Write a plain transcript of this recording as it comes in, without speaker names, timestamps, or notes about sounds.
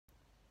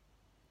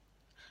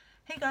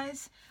Hey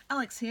guys,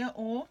 Alex here,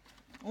 or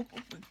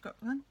we've got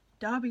one,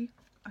 Darby.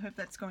 I hope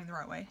that's going the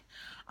right way.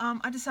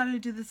 I decided to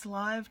do this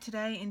live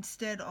today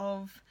instead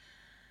of,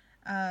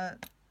 I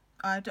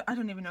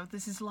don't even know if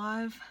this is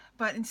live,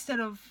 but instead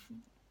of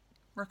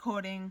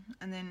recording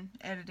and then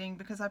editing,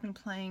 because I've been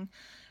playing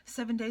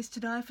 7 Days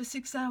to Die for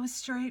 6 hours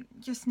straight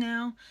just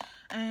now,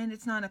 and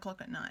it's 9 o'clock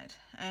at night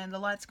and the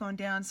light's gone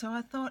down, so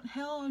I thought,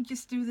 hell, I'll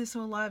just do this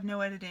all live,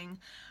 no editing,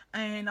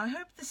 and I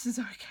hope this is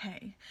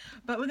okay.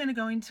 But we're going to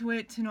go into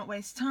it to not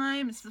waste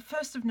time. It's the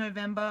 1st of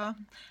November.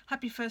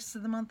 Happy 1st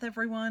of the month,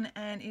 everyone,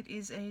 and it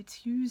is a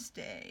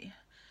Tuesday.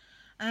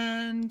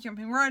 And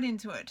jumping right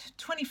into it,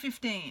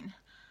 2015,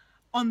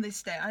 on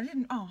this day.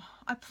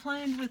 I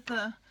planned with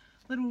the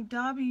little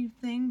Darby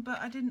thing, but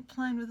I didn't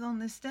plan with on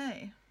this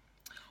day.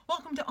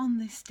 Welcome to On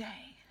This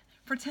Day.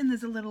 Pretend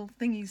there's a little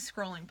thingy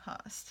scrolling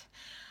past.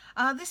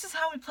 This is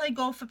how we play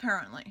golf,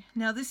 apparently.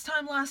 Now, this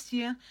time last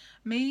year,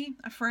 me,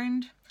 a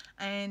friend,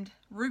 and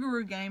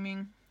Rougarou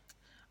Gaming,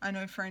 I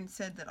know friend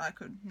said that I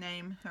could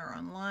name her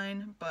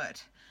online,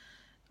 but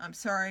I'm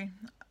sorry.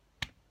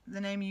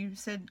 The name you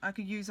said I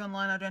could use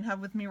online I don't have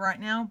with me right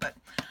now, but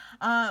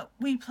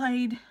we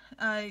played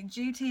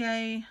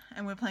GTA,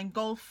 and we're playing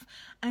golf,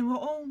 and we're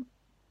all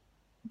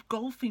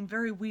golfing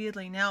very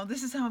weirdly. Now,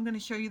 this is how I'm going to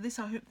show you this.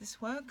 I hope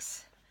this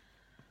works.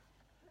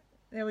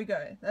 There we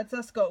go. That's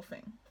us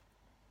golfing.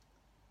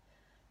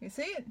 You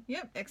see it?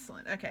 Yep,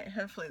 excellent. Okay,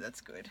 hopefully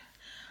that's good.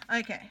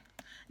 Okay,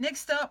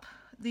 next up,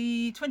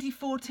 the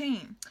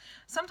 2014.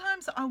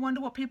 Sometimes I wonder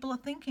what people are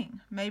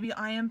thinking. Maybe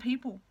I am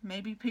people.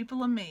 Maybe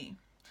people are me.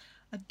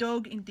 A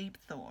dog in deep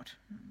thought.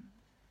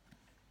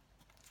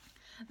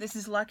 This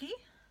is Lucky.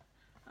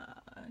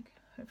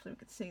 Hopefully we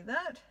can see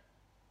that.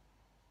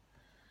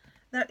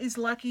 That is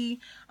Lucky.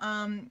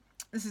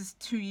 This is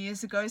 2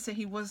 years ago, so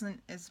he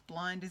wasn't as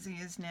blind as he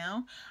is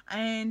now.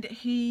 And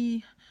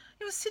he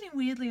was sitting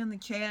weirdly on the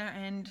chair,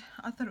 and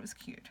I thought it was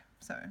cute.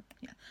 So,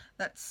 yeah,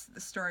 that's the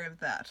story of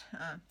that.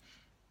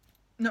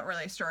 Not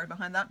really a story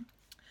behind that.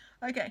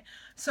 Okay,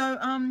 so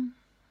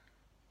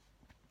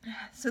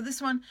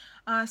this one,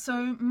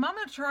 so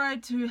Mama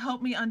tried to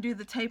help me undo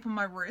the tape on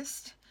my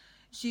wrist.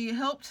 She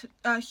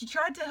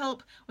tried to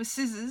help with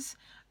scissors.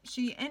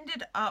 She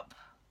ended up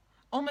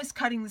almost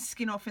cutting the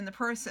skin off in the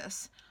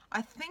process.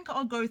 I think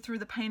I'll go through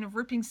the pain of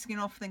ripping skin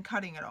off then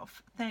cutting it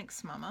off.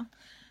 Thanks, Mama.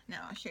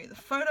 Now, I'll show you the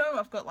photo.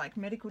 I've got like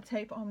medical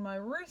tape on my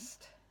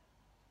wrist.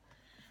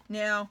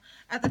 Now,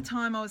 at the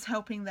time I was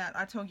helping that,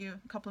 I told you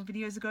a couple of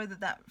videos ago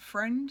that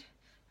friend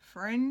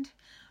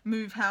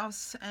move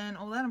house and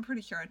all that. I'm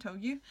pretty sure I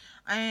told you.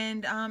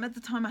 And at the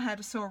time I had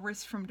a sore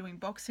wrist from doing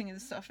boxing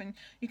and stuff, and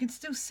you can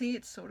still see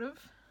it sort of.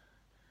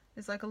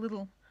 There's like a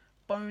little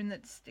bone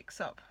that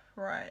sticks up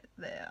right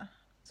there.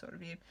 Sort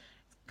of, you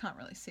can't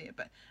really see it,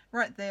 but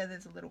right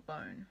there's a little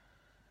bone.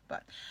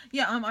 But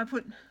yeah, I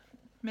put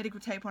medical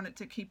tape on it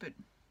to keep it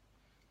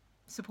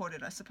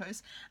supported, I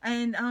suppose.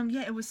 And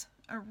yeah, it was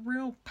a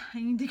real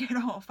pain to get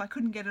off. I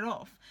couldn't get it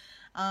off.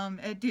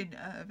 It did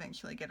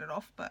eventually get it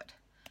off, but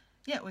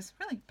yeah, it was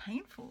really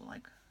painful.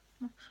 Like,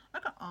 I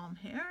got arm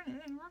hair and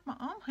it ripped my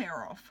arm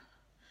hair off.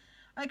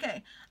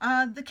 Okay,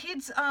 the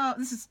kids are,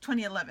 this is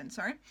 2011,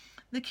 sorry.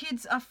 The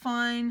kids are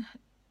fine,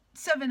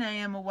 7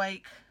 a.m.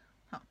 awake.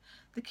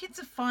 The kids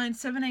are fine,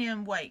 7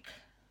 a.m. wake.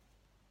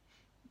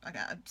 Okay,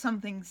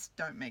 some things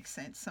don't make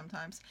sense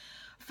sometimes.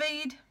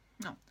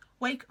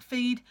 Wake,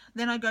 feed,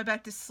 then I go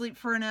back to sleep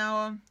for an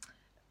hour.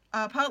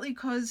 Partly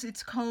because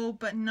it's cold,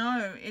 but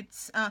no,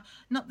 it's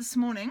not this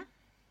morning.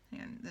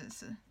 And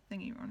there's a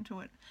thingy onto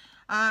it.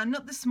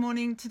 Not this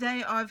morning.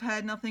 Today I've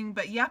had nothing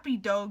but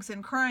yappy dogs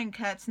and crying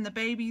cats, and the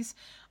babies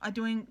are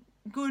doing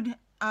good,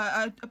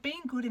 are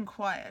being good and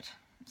quiet.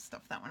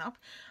 Stuff that one up.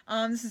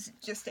 This is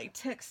just a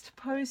text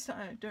post.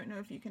 I don't know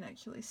if you can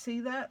actually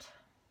see that.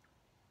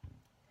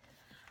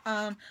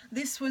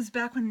 This was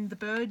back when the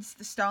birds,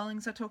 the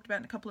starlings I talked about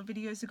in a couple of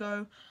videos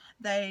ago,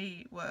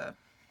 they were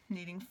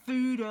needing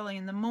food early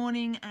in the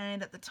morning,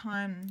 and at the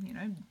time, you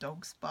know,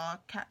 dogs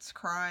bark, cats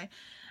cry,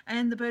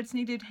 and the birds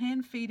needed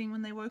hand feeding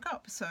when they woke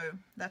up, so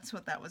that's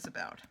what that was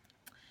about.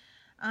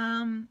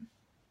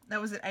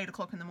 That was at 8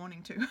 o'clock in the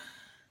morning too.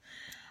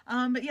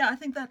 But yeah, I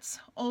think that's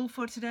all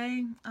for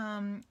today.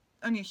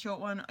 Only a short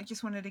one. I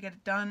just wanted to get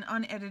it done,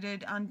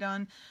 unedited,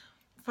 undone,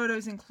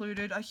 photos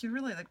included. I should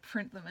really like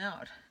print them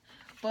out.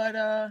 But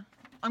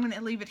I'm going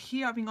to leave it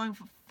here. I've been going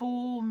for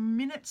 4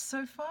 minutes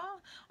so far.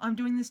 I'm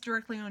doing this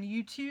directly on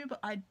YouTube.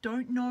 I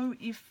don't know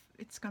if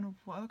it's going to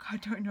work. I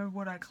don't know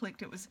what I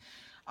clicked. It was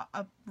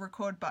a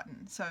record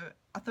button. So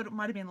I thought it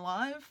might have been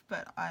live,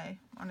 but I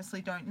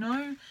honestly don't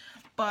know.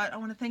 But I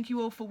want to thank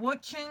you all for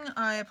watching.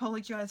 I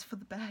apologize for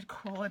the bad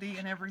quality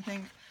and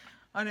everything.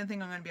 I don't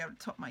think I'm going to be able to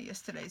top my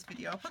yesterday's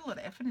video. I put a lot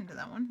of effort into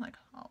that one. Like,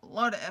 a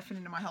lot of effort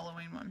into my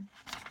Halloween one.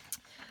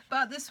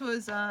 But this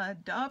was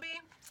Darby.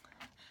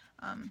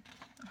 I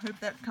hope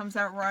that comes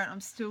out right.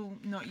 I'm still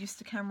not used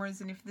to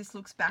cameras, and if this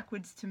looks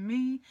backwards to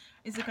me,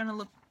 is it going to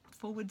look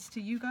forwards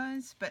to you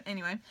guys? But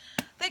anyway,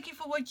 thank you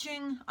for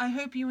watching. I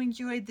hope you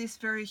enjoyed this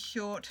very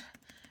short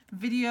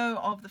video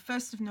of the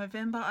 1st of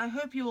November. I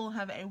hope you all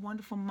have a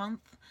wonderful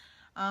month.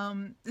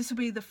 This will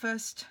be the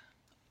first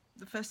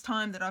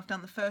time that I've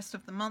done the first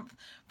of the month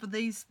for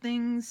these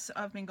things.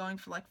 I've been going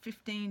for like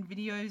 15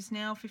 videos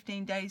now,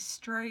 15 days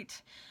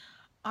straight.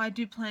 I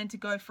do plan to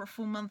go for a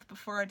full month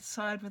before I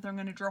decide whether I'm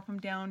going to drop them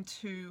down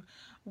to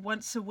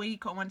once a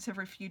week or once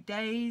every few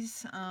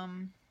days.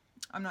 I'm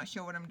not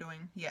sure what I'm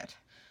doing yet,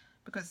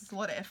 because it's a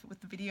lot of effort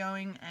with the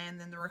videoing and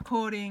then the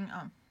recording,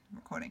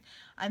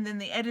 and then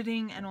the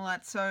editing and all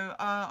that. So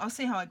I'll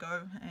see how I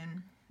go,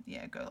 and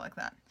yeah, go like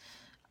that.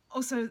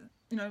 Also,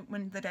 you know,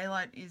 when the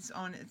daylight is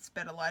on, it's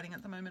better lighting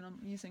at the moment. I'm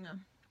using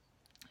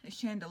a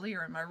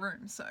chandelier in my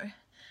room. So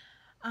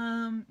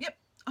yep,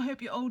 I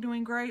hope you're all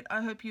doing great.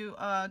 I hope you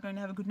are going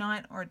to have a good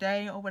night or a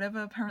day or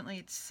whatever. Apparently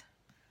it's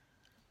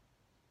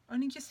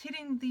only just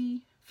hitting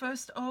the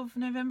 1st of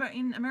November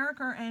in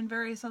America and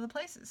various other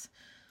places.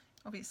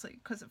 Obviously,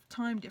 because of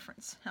time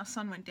difference. Our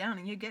sun went down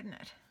and you're getting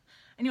it.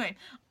 Anyway,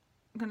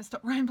 I'm going to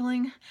stop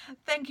rambling.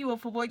 Thank you all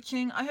for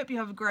watching. I hope you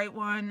have a great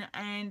one,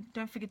 and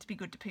don't forget to be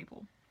good to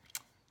people.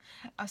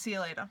 I'll see you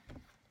later.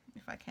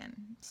 If I can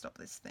stop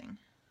this thing.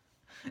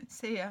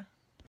 See ya.